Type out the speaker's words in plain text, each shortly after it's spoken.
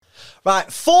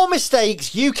Right, 4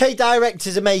 mistakes UK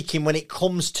directors are making when it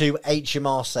comes to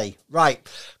HMRC. Right,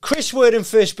 Chris Worden,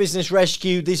 First Business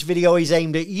Rescue. This video is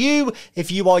aimed at you if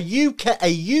you are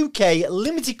a UK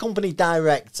limited company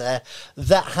director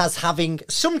that has having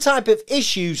some type of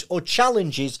issues or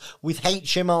challenges with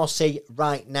HMRC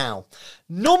right now.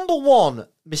 Number one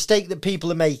mistake that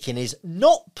people are making is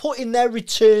not putting their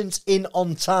returns in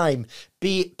on time,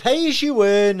 be it pay as you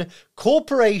earn,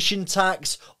 corporation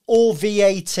tax, or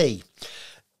VAT.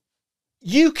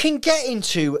 You can get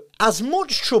into as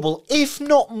much trouble, if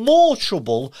not more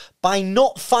trouble, by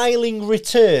not filing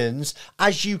returns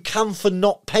as you can for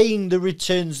not paying the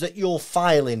returns that you're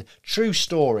filing. True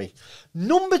story.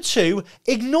 Number two,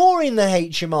 ignoring the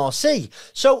HMRC.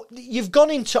 So you've gone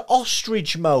into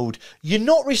ostrich mode. You're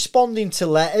not responding to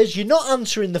letters. You're not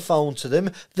answering the phone to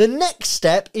them. The next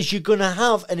step is you're going to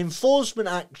have an enforcement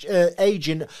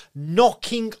agent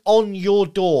knocking on your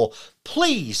door.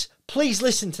 Please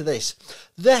listen to this.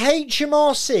 The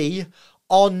HMRC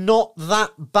are not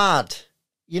that bad.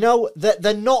 You know,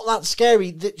 they're not that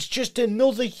scary. It's just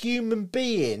another human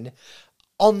being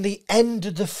on the end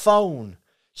of the phone.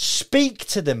 Speak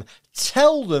to them.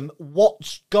 Tell them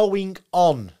what's going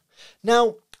on.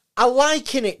 Now, I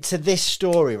liken it to this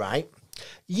story, right?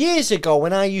 Years ago,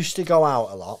 when I used to go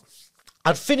out a lot,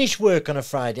 I'd finish work on a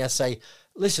Friday. I'd say,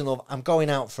 listen, love, I'm going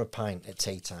out for a pint at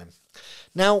tea time.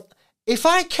 Now, if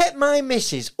I kept my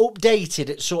missus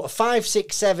updated at sort of 5,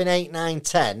 6, 7, 8, 9,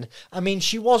 10, I mean,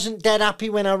 she wasn't dead happy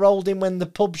when I rolled in when the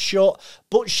pub shut,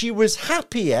 but she was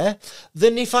happier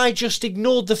than if I just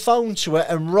ignored the phone to her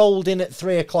and rolled in at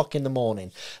 3 o'clock in the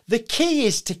morning. The key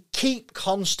is to keep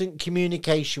constant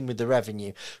communication with the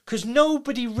revenue, because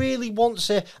nobody really wants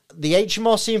the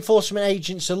HMRC enforcement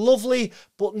agents are lovely,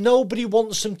 but nobody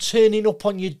wants them turning up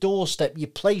on your doorstep, your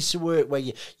place of work where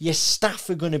your staff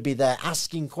are going to be there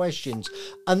asking questions.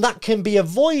 And that can be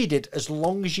avoided as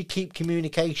long as you keep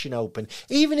communication open.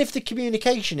 Even if the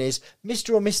communication is,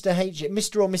 Mr. or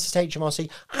Mrs.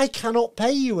 HMRC, I cannot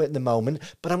pay you at the moment,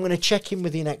 but I'm going to check in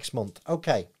with you next month.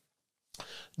 Okay.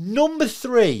 Number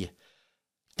 3,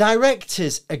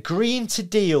 directors agreeing to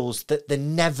deals that they're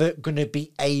never going to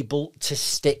be able to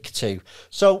stick to.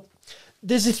 So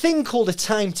there's a thing called a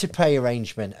time to pay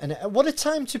arrangement. And what a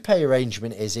time to pay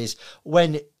arrangement is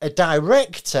when a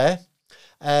director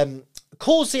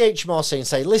calls the HMRC and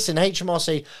say, listen,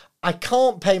 HMRC, I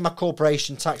can't pay my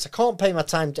corporation tax, I can't pay my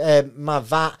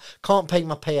VAT, can't pay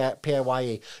my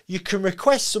PAYE. You can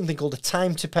request something called a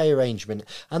time to pay arrangement,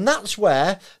 and that's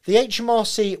where the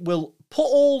HMRC will put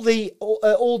all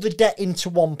the debt into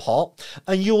one pot,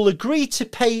 and you'll agree to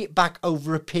pay it back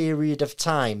over a period of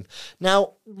time.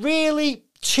 Now, really,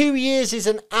 2 years is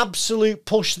an absolute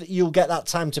push that you'll get that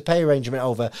time to pay arrangement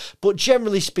over, but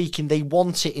generally speaking, they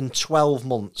want it in 12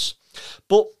 months.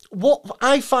 But what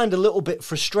I find a little bit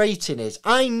frustrating is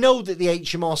I know that the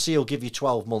HMRC will give you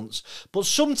 12 months, but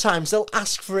sometimes they'll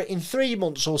ask for it in 3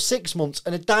 months or 6 months,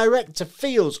 and a director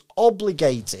feels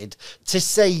obligated to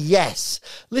say yes.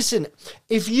 Listen,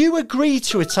 if you agree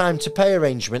to a time to pay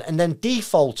arrangement and then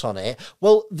default on it,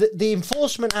 well, the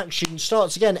enforcement action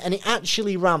starts again and it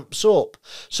actually ramps up.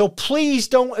 So please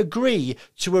don't agree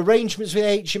to arrangements with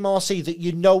HMRC that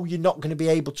you know you're not going to be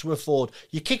able to afford.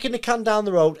 You're kicking the can down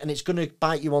the road and it's going to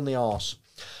bite you on the arse.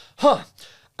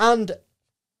 And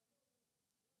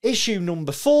issue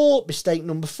number 4, mistake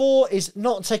number 4, is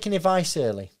not taking advice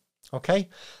early. Okay,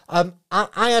 I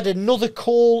had another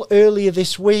call earlier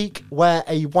this week where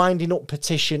a winding up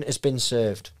petition has been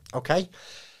served. Okay,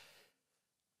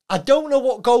 I don't know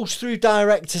what goes through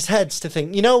directors' heads to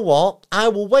think, you know what, I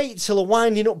will wait till a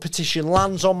winding up petition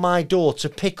lands on my door to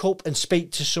pick up and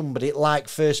speak to somebody like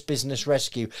First Business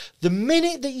Rescue. The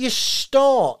minute that you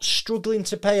start struggling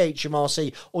to pay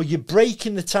HMRC, or you're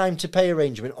breaking the time to pay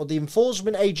arrangement, or the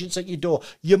enforcement agents at your door,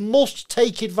 you must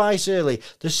take advice early.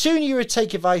 The sooner you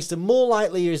take advice, the more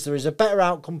likely there is a better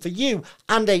outcome for you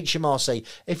and HMRC.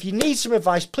 If you need some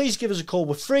advice, please give us a call.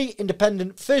 We're free,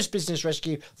 independent, First Business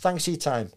Rescue. Thanks for your time.